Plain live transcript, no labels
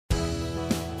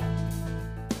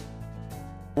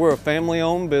We're a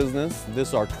family-owned business. This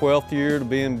is our 12th year to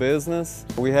be in business.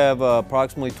 We have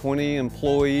approximately 20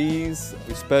 employees.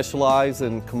 We specialize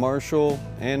in commercial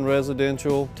and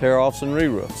residential tear-offs and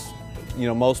re-roofs. You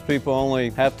know, most people only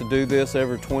have to do this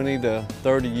every 20 to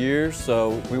 30 years,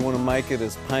 so we want to make it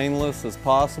as painless as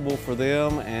possible for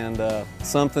them and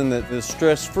something that is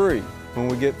stress-free. When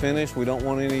we get finished, we don't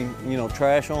want any,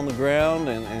 trash on the ground,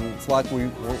 and it's like we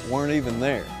weren't even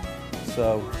there.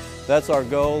 So that's our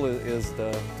goal, is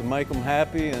to make them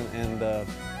happy and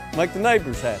make the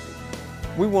neighbors happy.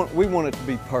 We want it to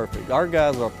be perfect. Our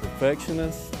guys are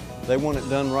perfectionists. They want it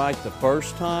done right the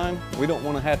first time. We don't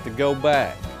want to have to go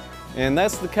back. And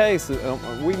that's the case. We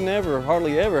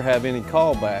hardly ever have any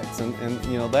callbacks,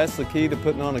 and that's the key to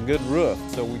putting on a good roof.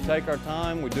 So we take our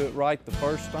time, we do it right the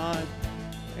first time,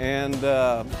 and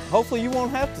hopefully you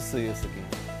won't have to see us again.